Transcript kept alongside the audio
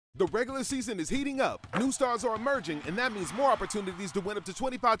The regular season is heating up. New stars are emerging, and that means more opportunities to win up to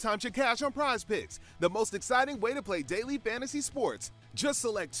 25 times your cash on Prize Picks, the most exciting way to play daily fantasy sports. Just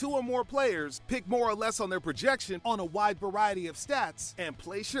select 2 or more players, pick more or less on their projection on a wide variety of stats, and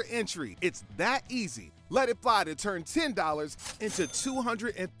place your entry. It's that easy. Let it fly to turn $10 into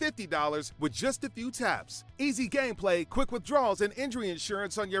 $250 with just a few taps. Easy gameplay, quick withdrawals, and injury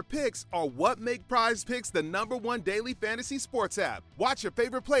insurance on your picks are what make Prize Picks the #1 daily fantasy sports app. Watch your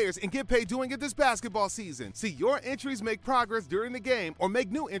favorite players and get paid doing it this basketball season. See your entries make progress during the game or make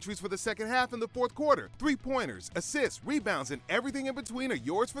new entries for the second half and the fourth quarter. 3-pointers, assists, rebounds, and everything in between are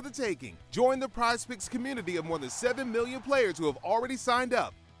yours for the taking. Join the Prize Picks community of more than 7 million players who have already signed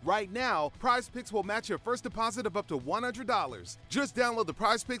up. Right now, Prize Picks will match your first deposit of up to $100. Just download the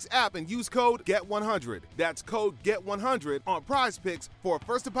Prize Picks app and use code GET100. That's code GET100 on Prize Picks for a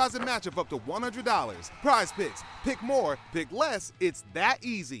first deposit match of up to $100. Prize Picks. Pick more, pick less. It's that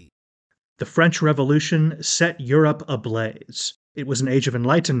easy. The French Revolution set Europe ablaze. It was an age of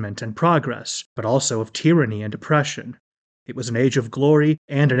enlightenment and progress, but also of tyranny and oppression. It was an age of glory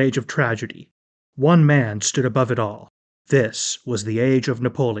and an age of tragedy. One man stood above it all. This was the Age of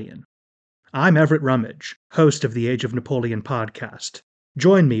Napoleon. I'm Everett Rummage, host of the Age of Napoleon podcast.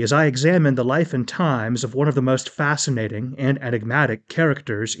 Join me as I examine the life and times of one of the most fascinating and enigmatic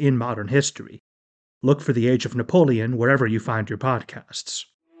characters in modern history. Look for the Age of Napoleon wherever you find your podcasts.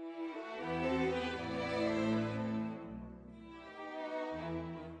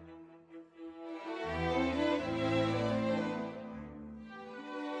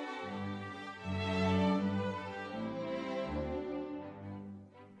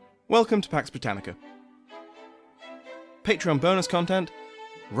 Welcome to Pax Britannica. Patreon bonus content,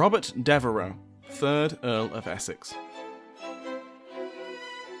 Robert Devereux, 3rd Earl of Essex.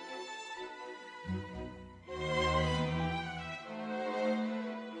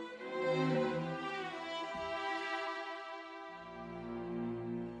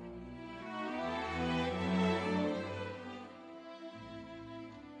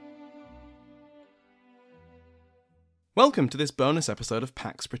 Welcome to this bonus episode of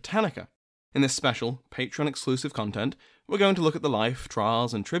Pax Britannica. In this special, Patreon-exclusive content, we're going to look at the life,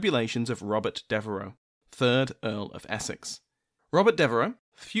 trials, and tribulations of Robert Devereux, 3rd Earl of Essex. Robert Devereux,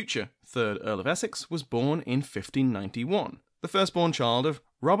 future 3rd Earl of Essex, was born in 1591, the firstborn child of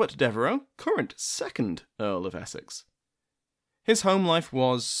Robert Devereux, current 2nd Earl of Essex. His home life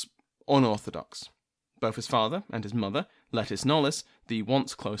was unorthodox. Both his father and his mother, Lettice Knollys, the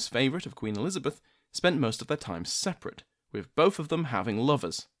once close favourite of Queen Elizabeth, spent most of their time separate, with both of them having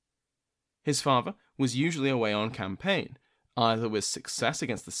lovers. His father was usually away on campaign, either with success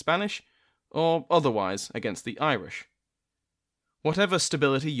against the Spanish, or otherwise against the Irish. Whatever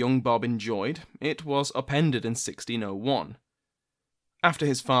stability young Bob enjoyed, it was upended in 1601. After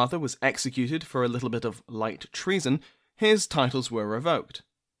his father was executed for a little bit of light treason, his titles were revoked.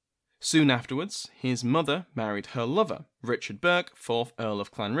 Soon afterwards, his mother married her lover, Richard Burke, 4th Earl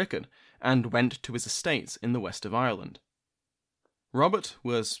of Clanrickard, and went to his estates in the west of Ireland. Robert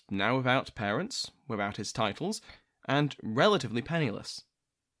was now without parents, without his titles, and relatively penniless.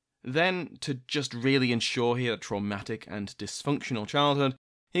 Then, to just really ensure he had a traumatic and dysfunctional childhood,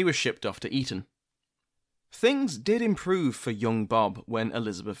 he was shipped off to Eton. Things did improve for young Bob when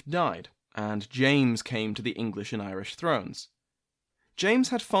Elizabeth died, and James came to the English and Irish thrones. James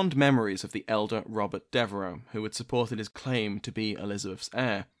had fond memories of the elder Robert Devereux, who had supported his claim to be Elizabeth's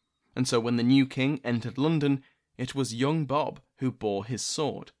heir, and so when the new king entered London, it was young Bob who bore his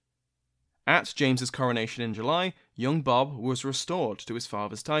sword. At James's coronation in July, young Bob was restored to his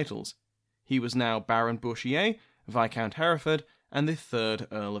father's titles. He was now Baron Bourchier, Viscount Hereford, and the 3rd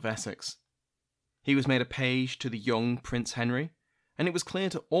Earl of Essex. He was made a page to the young Prince Henry, and it was clear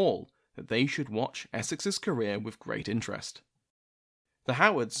to all that they should watch Essex's career with great interest. The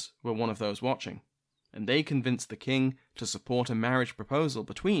Howards were one of those watching, and they convinced the king to support a marriage proposal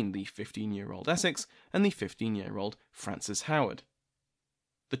between the 15-year-old Essex and the 15-year-old Francis Howard.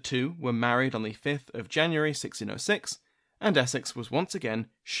 The two were married on the 5th of January 1606, and Essex was once again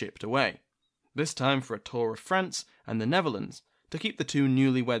shipped away, this time for a tour of France and the Netherlands, to keep the two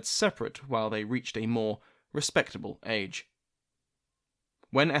newlyweds separate while they reached a more respectable age.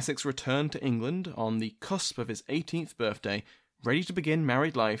 When Essex returned to England on the cusp of his 18th birthday, ready to begin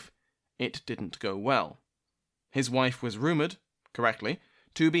married life, it didn't go well. His wife was rumoured, correctly,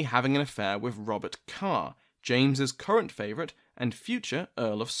 to be having an affair with Robert Carr, James's current favourite and future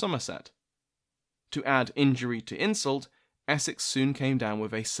Earl of Somerset. To add injury to insult, Essex soon came down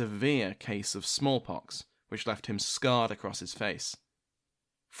with a severe case of smallpox, which left him scarred across his face.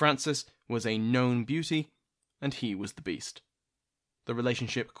 Francis was a known beauty, and he was the beast. the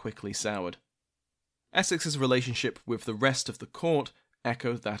relationship quickly soured. Essex's relationship with the rest of the court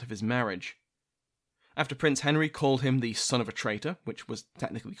echoed that of his marriage. After Prince Henry called him the son of a traitor, which was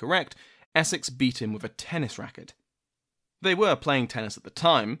technically correct, Essex beat him with a tennis racket. They were playing tennis at the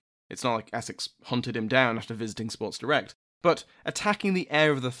time. It's not like Essex hunted him down after visiting Sports Direct, but attacking the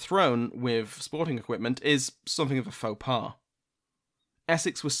heir of the throne with sporting equipment is something of a faux pas.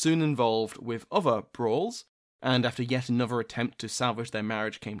 Essex was soon involved with other brawls, and after yet another attempt to salvage their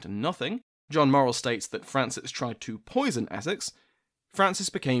marriage came to nothing, John Morrell states that Francis tried to poison Essex. Francis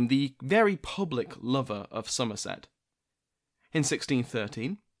became the very public lover of Somerset. In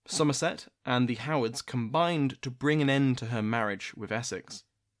 1613, Somerset and the Howards combined to bring an end to her marriage with Essex.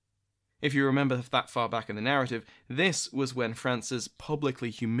 If you remember that far back in the narrative, this was when Frances publicly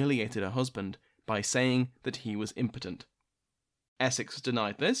humiliated her husband by saying that he was impotent. Essex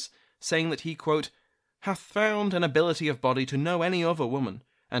denied this, saying that he, quote, hath found an ability of body to know any other woman,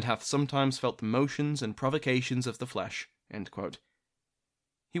 and hath sometimes felt the motions and provocations of the flesh, end quote.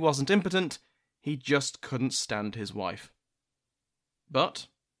 He wasn't impotent, he just couldn't stand his wife. But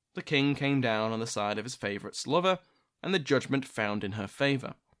the king came down on the side of his favourite's lover, and the judgment found in her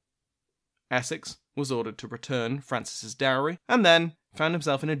favour. Essex was ordered to return Francis's dowry, and then found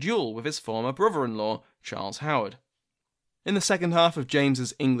himself in a duel with his former brother-in-law, Charles Howard. In the second half of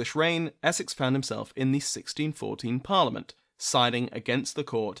James's English reign, Essex found himself in the 1614 Parliament, siding against the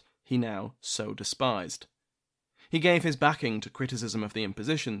court he now so despised. He gave his backing to criticism of the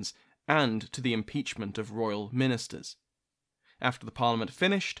impositions, and to the impeachment of royal ministers. After the Parliament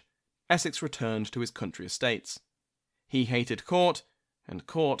finished, Essex returned to his country estates. He hated court, and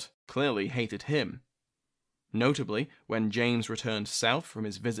court clearly hated him. Notably, when James returned south from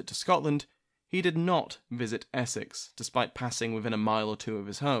his visit to Scotland, he did not visit Essex, despite passing within a mile or two of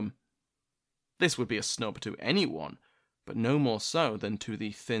his home. This would be a snub to anyone, but no more so than to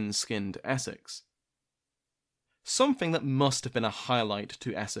the thin-skinned Essex. Something that must have been a highlight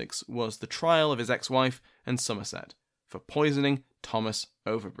to Essex was the trial of his ex-wife and Somerset for poisoning Thomas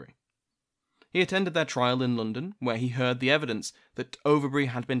Overbury. He attended their trial in London, where he heard the evidence that Overbury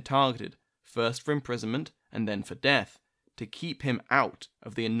had been targeted, first for imprisonment and then for death, to keep him out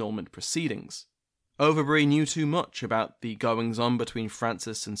of the annulment proceedings. Overbury knew too much about the goings-on between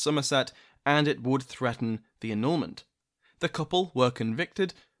Francis and Somerset, and it would threaten the annulment. The couple were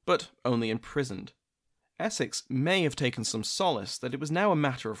convicted, but only imprisoned. Essex may have taken some solace that it was now a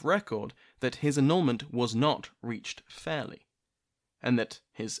matter of record that his annulment was not reached fairly, and that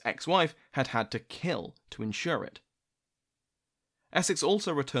his ex-wife had had to kill to ensure it. Essex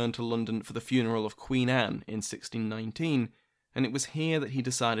also returned to London for the funeral of Queen Anne in 1619, and it was here that he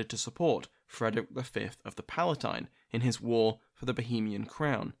decided to support Frederick V of the Palatine in his war for the Bohemian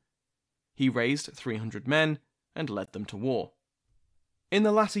crown. He raised 300 men and led them to war. In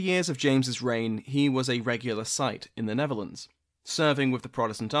the latter years of James's reign, he was a regular sight in the Netherlands, serving with the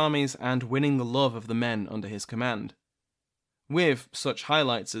Protestant armies and winning the love of the men under his command. With such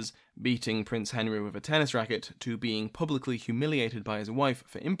highlights as beating Prince Henry with a tennis racket to being publicly humiliated by his wife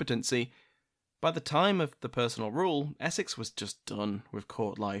for impotency, by the time of the personal rule, Essex was just done with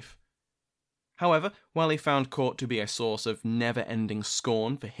court life. However, while he found court to be a source of never-ending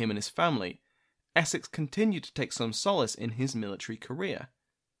scorn for him and his family, Essex continued to take some solace in his military career.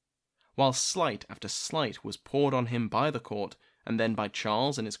 While slight after slight was poured on him by the court, and then by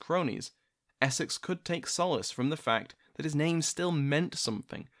Charles and his cronies, Essex could take solace from the fact that his name still meant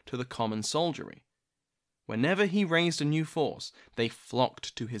something to the common soldiery. Whenever he raised a new force, they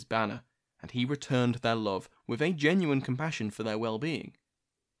flocked to his banner, and he returned their love with a genuine compassion for their well-being.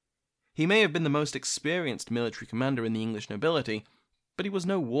 He may have been the most experienced military commander in the English nobility, but he was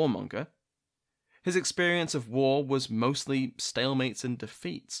no warmonger. His experience of war was mostly stalemates and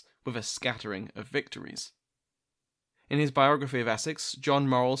defeats, with a scattering of victories. In his biography of Essex, John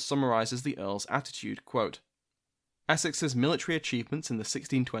Morrell summarises the Earl's attitude, quote, Essex's military achievements in the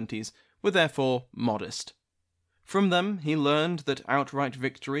 1620s were therefore modest. From them he learned that outright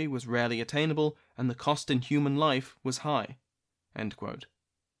victory was rarely attainable and the cost in human life was high. End quote.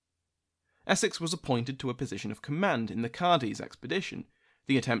 Essex was appointed to a position of command in the Cadiz expedition,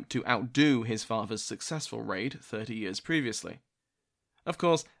 the attempt to outdo his father's successful raid 30 years previously. Of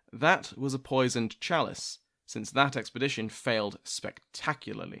course, that was a poisoned chalice, since that expedition failed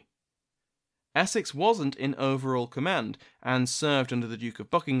spectacularly. Essex wasn't in overall command, and served under the Duke of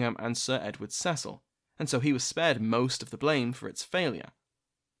Buckingham and Sir Edward Cecil, and so he was spared most of the blame for its failure.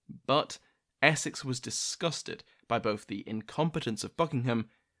 But Essex was disgusted by both the incompetence of Buckingham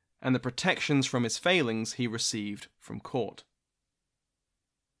and the protections from his failings he received from court.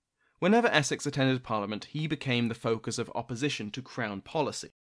 Whenever Essex attended Parliament, he became the focus of opposition to Crown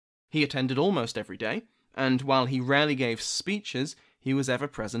policy. He attended almost every day, and while he rarely gave speeches, he was ever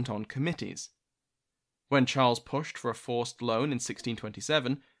present on committees. When Charles pushed for a forced loan in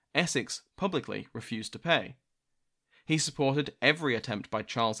 1627, Essex publicly refused to pay. He supported every attempt by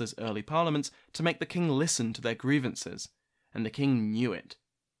Charles's early parliaments to make the king listen to their grievances, and the king knew it.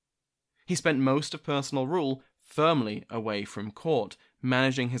 He spent most of personal rule firmly away from court,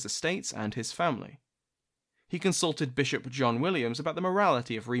 managing his estates and his family. He consulted Bishop John Williams about the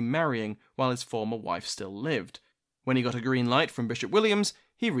morality of remarrying while his former wife still lived. When he got a green light from Bishop Williams,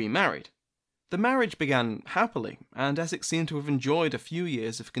 he remarried. The marriage began happily, and Essex seemed to have enjoyed a few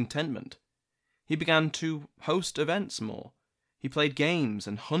years of contentment. He began to host events more. He played games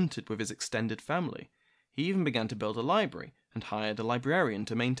and hunted with his extended family. He even began to build a library and hired a librarian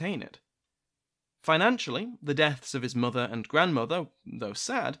to maintain it. Financially, the deaths of his mother and grandmother, though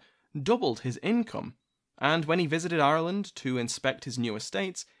sad, doubled his income, and when he visited Ireland to inspect his new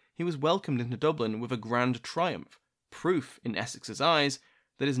estates, he was welcomed into Dublin with a grand triumph, proof in Essex's eyes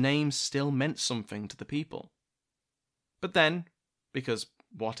that his name still meant something to the people. But then, because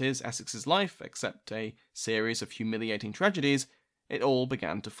what is Essex's life except a series of humiliating tragedies, it all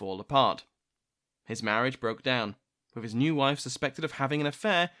began to fall apart. His marriage broke down, with his new wife suspected of having an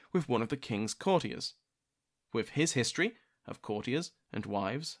affair with one of the king's courtiers. With his history of courtiers and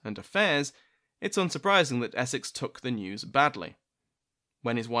wives and affairs, it's unsurprising that Essex took the news badly.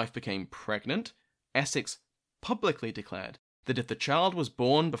 When his wife became pregnant, Essex publicly declared that if the child was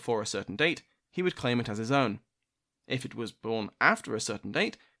born before a certain date, he would claim it as his own. If it was born after a certain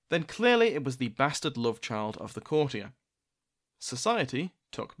date, then clearly it was the bastard love child of the courtier. Society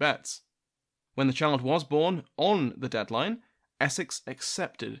took bets. When the child was born on the deadline, Essex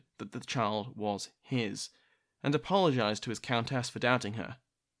accepted that the child was his, and apologised to his countess for doubting her.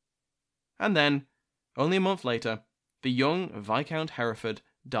 And then, only a month later, the young Viscount Hereford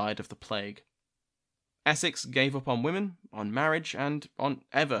died of the plague. Essex gave up on women, on marriage, and on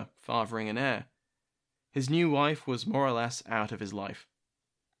ever fathering an heir. His new wife was more or less out of his life.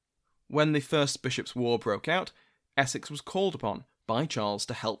 When the First Bishops' War broke out, Essex was called upon by Charles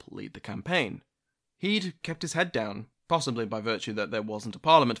to help lead the campaign. He'd kept his head down, possibly by virtue that there wasn't a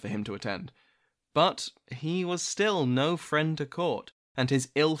parliament for him to attend. But he was still no friend to court, and his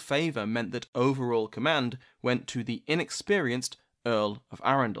ill favour meant that overall command went to the inexperienced Earl of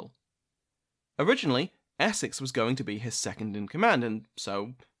Arundel. Originally, Essex was going to be his second in command, and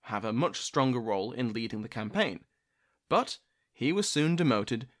so have a much stronger role in leading the campaign. But he was soon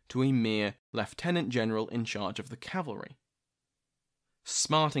demoted to a mere lieutenant general in charge of the cavalry.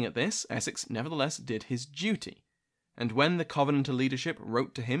 Smarting at this, Essex nevertheless did his duty, and when the Covenanter leadership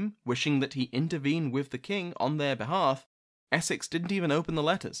wrote to him wishing that he intervene with the king on their behalf, Essex didn't even open the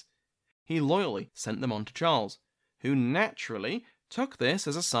letters. He loyally sent them on to Charles, who naturally took this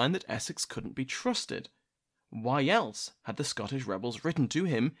as a sign that Essex couldn't be trusted. Why else had the Scottish rebels written to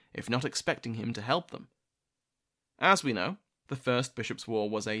him if not expecting him to help them? As we know, the First Bishops' War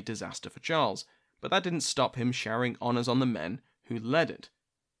was a disaster for Charles, but that didn't stop him showering honours on the men who led it.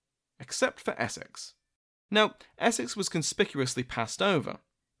 Except for Essex. Now, Essex was conspicuously passed over,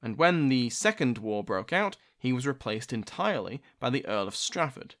 and when the Second War broke out, he was replaced entirely by the Earl of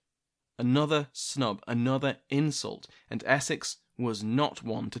Strafford. Another snub, another insult, and Essex was not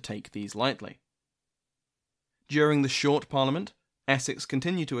one to take these lightly. During the short Parliament, Essex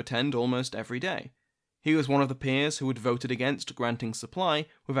continued to attend almost every day. He was one of the peers who had voted against granting supply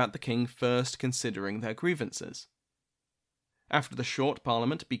without the king first considering their grievances. After the short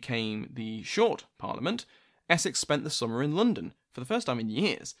Parliament became the short Parliament, Essex spent the summer in London, for the first time in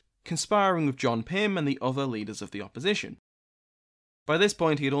years, conspiring with John Pym and the other leaders of the opposition. By this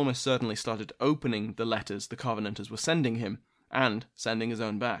point he had almost certainly started opening the letters the Covenanters were sending him, and sending his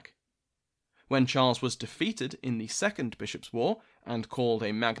own back. When Charles was defeated in the Second Bishops' War, and called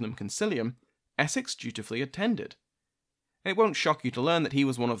a Magnum Concilium, Essex dutifully attended. It won't shock you to learn that he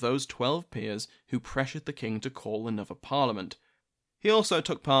was one of those 12 peers who pressured the king to call another parliament. He also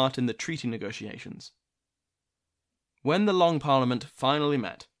took part in the treaty negotiations. When the Long Parliament finally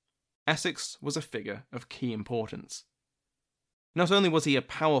met, Essex was a figure of key importance. Not only was he a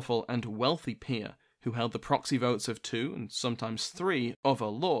powerful and wealthy peer who held the proxy votes of 2 and sometimes 3 other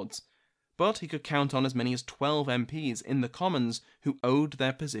lords, but he could count on as many as 12 MPs in the Commons who owed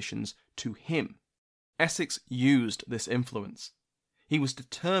their positions to him. Essex used this influence. He was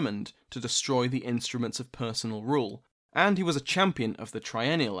determined to destroy the instruments of personal rule, and he was a champion of the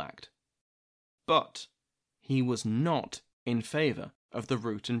Triennial Act. But he was not in favour of the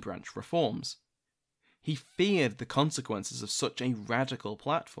root and branch reforms. He feared the consequences of such a radical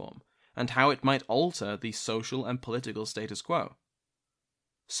platform, and how it might alter the social and political status quo.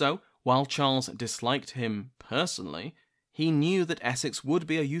 So, while Charles disliked him personally, he knew that Essex would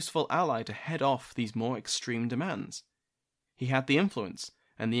be a useful ally to head off these more extreme demands. He had the influence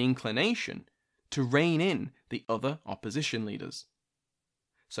and the inclination to rein in the other opposition leaders.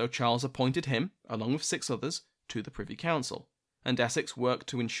 So Charles appointed him, along with 6 others, to the Privy Council, and Essex worked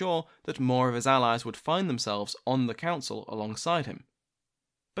to ensure that more of his allies would find themselves on the council alongside him.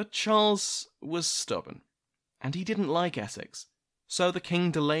 But Charles was stubborn, and he didn't like Essex, so the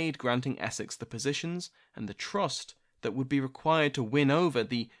king delayed granting Essex the positions and the trust that would be required to win over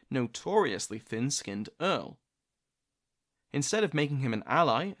the notoriously thin-skinned Earl. Instead of making him an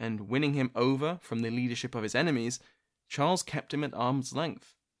ally and winning him over from the leadership of his enemies, Charles kept him at arm's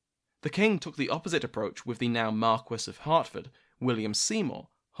length. The king took the opposite approach with the now Marquess of Hertford, William Seymour,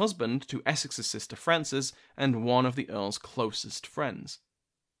 husband to Essex's sister Frances and one of the Earl's closest friends.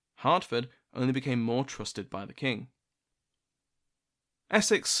 Hertford only became more trusted by the king.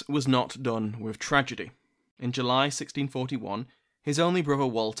 Essex was not done with tragedy. In July 1641, his only brother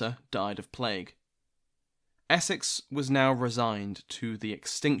Walter died of plague. Essex was now resigned to the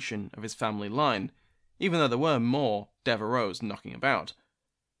extinction of his family line, even though there were more Devereux knocking about.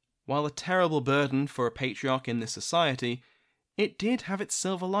 While a terrible burden for a patriarch in this society, it did have its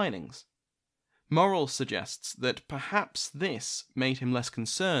silver linings. Morel suggests that perhaps this made him less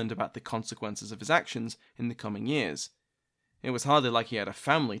concerned about the consequences of his actions in the coming years. It was hardly like he had a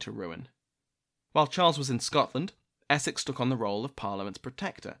family to ruin. While Charles was in Scotland, Essex took on the role of Parliament's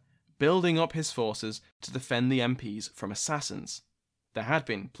protector, building up his forces to defend the MPs from assassins. There had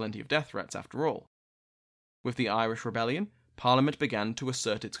been plenty of death threats after all. With the Irish Rebellion, Parliament began to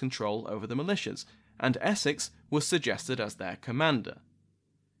assert its control over the militias, and Essex was suggested as their commander.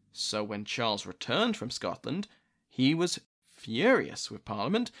 So when Charles returned from Scotland, he was furious with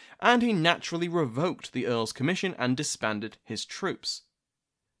Parliament, and he naturally revoked the Earl's commission and disbanded his troops.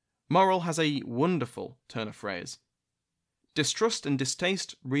 Morel has a wonderful turn of phrase. Distrust and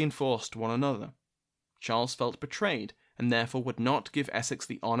distaste reinforced one another. Charles felt betrayed, and therefore would not give Essex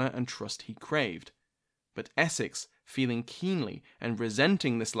the honour and trust he craved. But Essex, feeling keenly and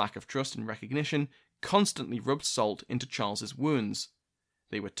resenting this lack of trust and recognition, constantly rubbed salt into Charles's wounds.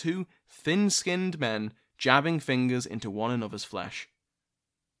 They were 2 thin-skinned men jabbing fingers into one another's flesh.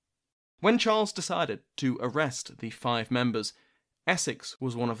 When Charles decided to arrest the 5 members, Essex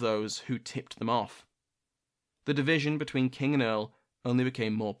was one of those who tipped them off. The division between King and Earl only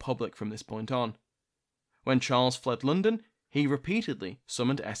became more public from this point on. When Charles fled London, he repeatedly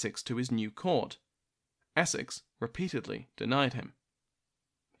summoned Essex to his new court. Essex repeatedly denied him.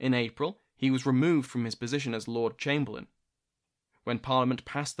 In April, he was removed from his position as Lord Chamberlain. When Parliament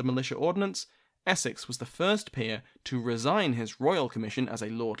passed the Militia Ordinance, Essex was the first peer to resign his royal commission as a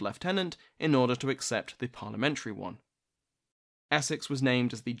Lord Lieutenant in order to accept the parliamentary one. Essex was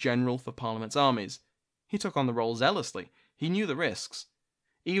named as the General for Parliament's armies. He took on the role zealously. He knew the risks.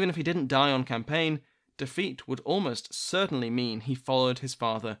 Even if he didn't die on campaign, defeat would almost certainly mean he followed his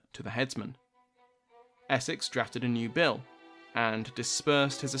father to the headsman. Essex drafted a new bill, and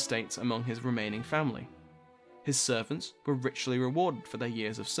dispersed his estates among his remaining family. His servants were richly rewarded for their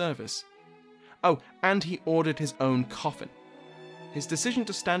years of service. Oh, and he ordered his own coffin. His decision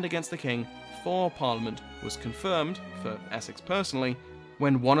to stand against the king for Parliament was confirmed, for Essex personally,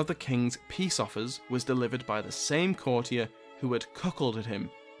 when one of the king's peace offers was delivered by the same courtier who had cuckolded him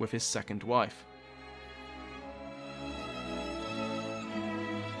with his second wife.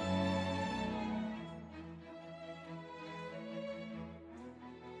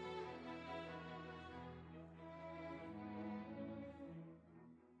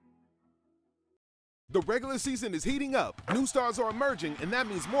 The regular season is heating up, new stars are emerging, and that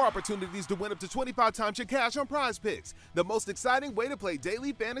means more opportunities to win up to 25 times your cash on Prize Picks, the most exciting way to play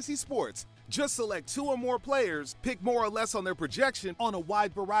daily fantasy sports. Just select 2 or more players, pick more or less on their projection on a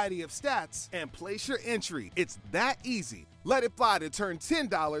wide variety of stats, and place your entry. It's that easy. Let it fly to turn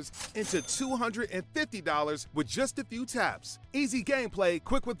 $10 into $250 with just a few taps. Easy gameplay,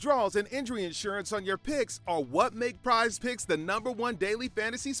 quick withdrawals, and injury insurance on your picks are what make Prize Picks the #1 daily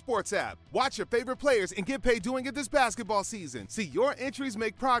fantasy sports app. Watch your favorite players and get paid doing it this basketball season. See your entries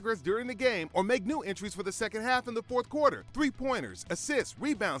make progress during the game or make new entries for the second half and the fourth quarter. 3-pointers, assists,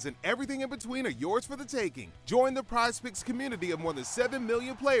 rebounds, and everything in between are yours for the taking. Join the Prize Picks community of more than 7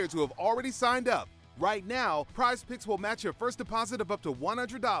 million players who have already signed up. Right now, Prize Picks will match your first deposit of up to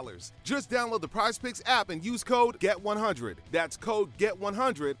 $100. Just download the Prize Picks app and use code GET100. That's code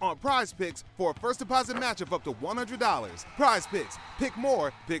GET100 on Prize Picks for a first deposit match of up to $100. Prize Picks. Pick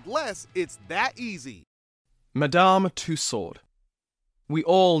more, pick less. It's that easy. Madame Tussaud. We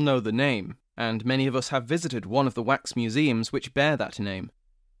all know the name, and many of us have visited one of the wax museums which bear that name.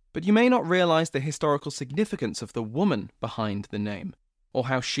 But you may not realise the historical significance of the woman behind the name, or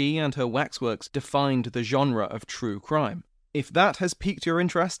how she and her waxworks defined the genre of true crime. If that has piqued your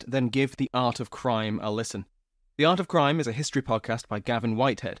interest, then give The Art of Crime a listen. The Art of Crime is a history podcast by Gavin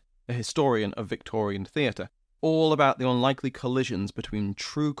Whitehead, a historian of Victorian theatre, all about the unlikely collisions between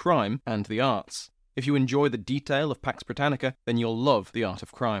true crime and the arts. If you enjoy the detail of Pax Britannica, then you'll love The Art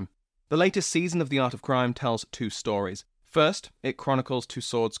of Crime. The latest season of The Art of Crime tells two stories. First, it chronicles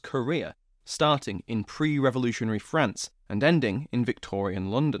Tussaud's career, starting in pre-revolutionary France and ending in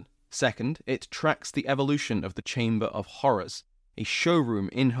Victorian London. Second, it tracks the evolution of the Chamber of Horrors, a showroom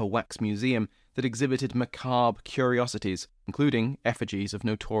in her wax museum that exhibited macabre curiosities, including effigies of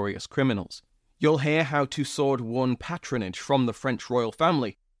notorious criminals. You'll hear how Tussaud won patronage from the French royal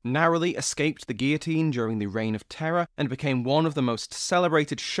family, narrowly escaped the guillotine during the Reign of Terror, and became one of the most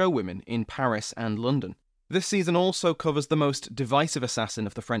celebrated showwomen in Paris and London. This season also covers the most divisive assassin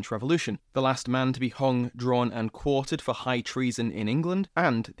of the French Revolution, the last man to be hung, drawn and quartered for high treason in England,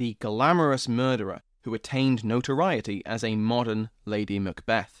 and the glamorous murderer who attained notoriety as a modern Lady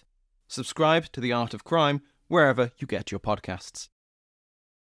Macbeth. Subscribe to The Art of Crime wherever you get your podcasts.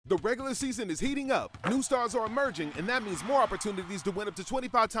 The regular season is heating up. New stars are emerging, and that means more opportunities to win up to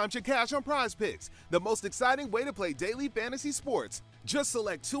 25 times your cash on Prize Picks, the most exciting way to play daily fantasy sports. Just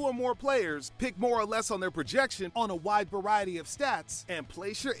select 2 or more players, pick more or less on their projection on a wide variety of stats, and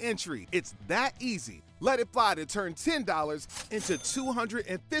place your entry. It's that easy. Let it fly to turn $10 into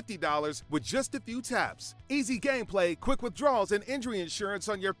 $250 with just a few taps. Easy gameplay, quick withdrawals, and injury insurance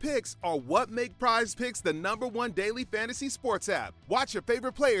on your picks are what make Prize Picks the #1 daily fantasy sports app. Watch your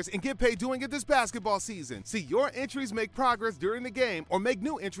favorite players and get paid doing it this basketball season. See your entries make progress during the game or make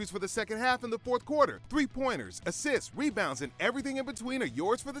new entries for the second half and the fourth quarter. 3-pointers, assists, rebounds, and everything in between are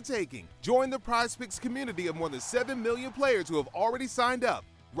yours for the taking. Join the Prize Picks community of more than 7 million players who have already signed up.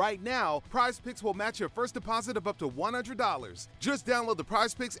 Right now, Prize Picks will match your first deposit of up to $100. Just download the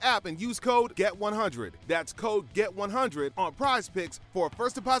Prize Picks app and use code GET100. That's code GET100 on Prize Picks for a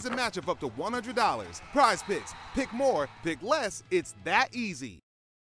first deposit match of up to $100. Prize Picks. Pick more, pick less. It's that easy.